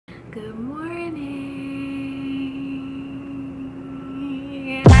Good morning.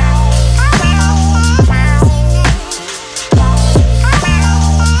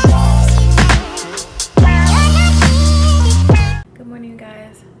 Good morning,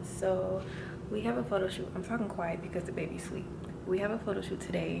 guys. So we have a photo shoot. I'm talking quiet because the baby's asleep. We have a photo shoot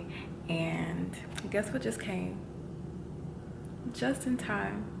today, and guess what just came? Just in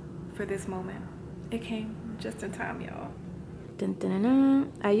time for this moment. It came just in time, y'all. Dun, dun, dun,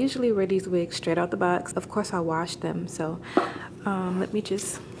 dun. I usually wear these wigs straight out the box. Of course, I wash them. So let me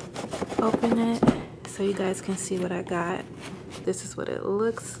just open it so you guys can see what I got. This is what it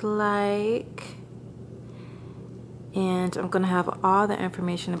looks like. And I'm gonna have all the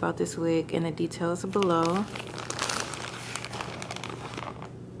information about this wig in the details below.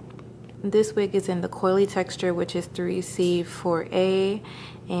 This wig is in the Coily texture, which is 3C4A,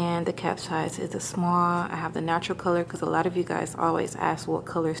 and the cap size is a small. I have the natural color because a lot of you guys always ask what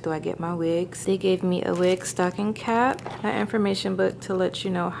colors do I get my wigs. They gave me a wig stocking cap, an information book to let you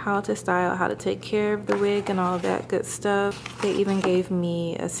know how to style, how to take care of the wig and all of that good stuff. They even gave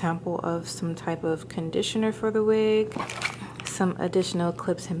me a sample of some type of conditioner for the wig, some additional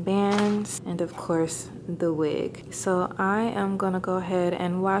clips and bands, and of course the wig. So I am gonna go ahead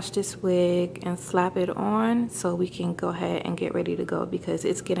and wash this wig and slap it on so we can go ahead and get ready to go because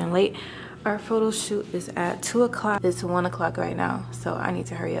it's getting late. Our photo shoot is at 2 o'clock. It's 1 o'clock right now, so I need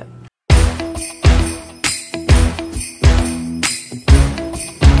to hurry up.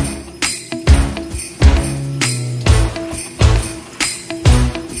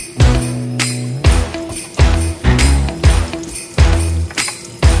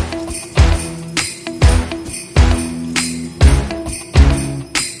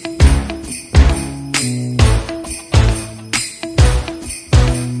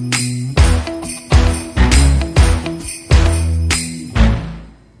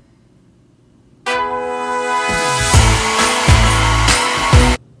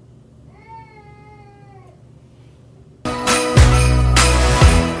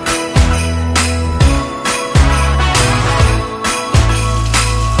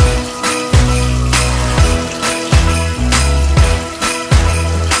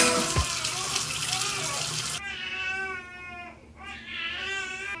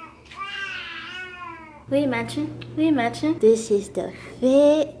 We imagine this is the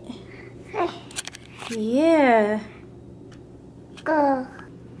fit. Yeah. Go.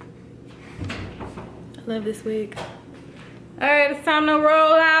 I love this wig. All right, it's time to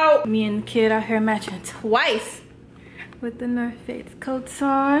roll out. Me and the kid out here matching twice with the North Face coats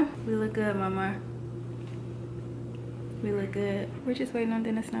on. We look good, mama. We look good. We're just waiting on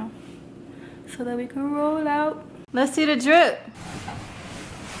Dennis now so that we can roll out. Let's see the drip.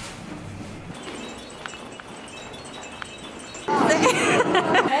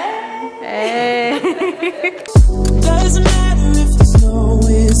 Hey. Doesn't matter if the snow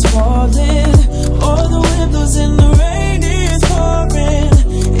is falling or the windows in the rain is pouring.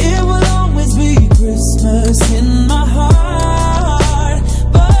 It will always be Christmas in my heart.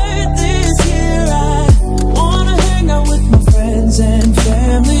 But this year I wanna hang out with my friends and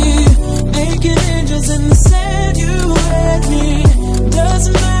family, making angels in the sand. You and me.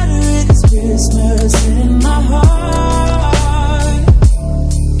 Doesn't matter, it's Christmas in my heart.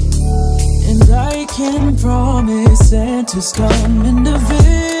 I can promise Santa's coming to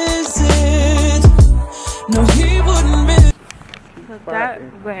visit. No, he wouldn't miss. So that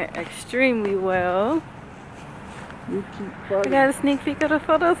went extremely well. I got a sneak peek of the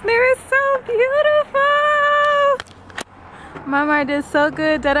photos. They're so beautiful. Mama, I did so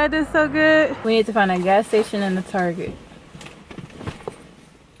good. Dad, I did so good. We need to find a gas station and a Target.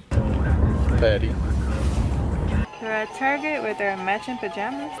 Patty. We're at Target with our matching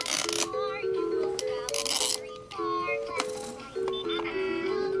pajamas.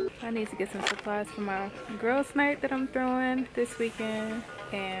 I need to get some supplies for my girls' night that I'm throwing this weekend,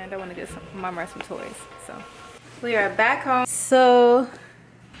 and I want to get some mama some toys. So we are back home. So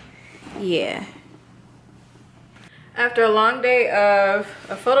yeah, after a long day of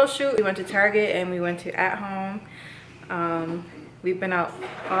a photo shoot, we went to Target and we went to At Home. We've been out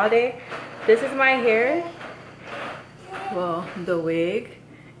all day. This is my hair, well, the wig,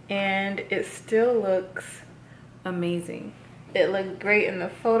 and it still looks amazing. It looked great in the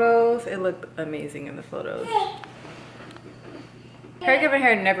photos. It looked amazing in the photos.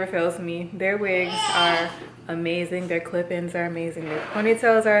 HerGivenHair never fails me. Their wigs are amazing. Their clip-ins are amazing. Their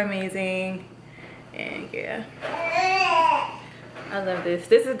ponytails are amazing. And yeah, I love this.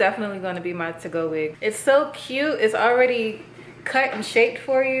 This is definitely going to be my to-go wig. It's so cute. It's already cut and shaped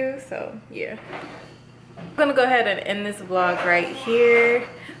for you. So yeah. I'm gonna go ahead and end this vlog right here.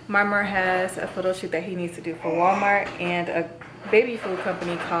 Marmar has a photo shoot that he needs to do for Walmart and a baby food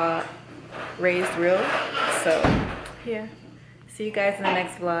company called Raised Real. So yeah, see you guys in the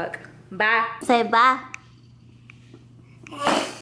next vlog. Bye. Say bye.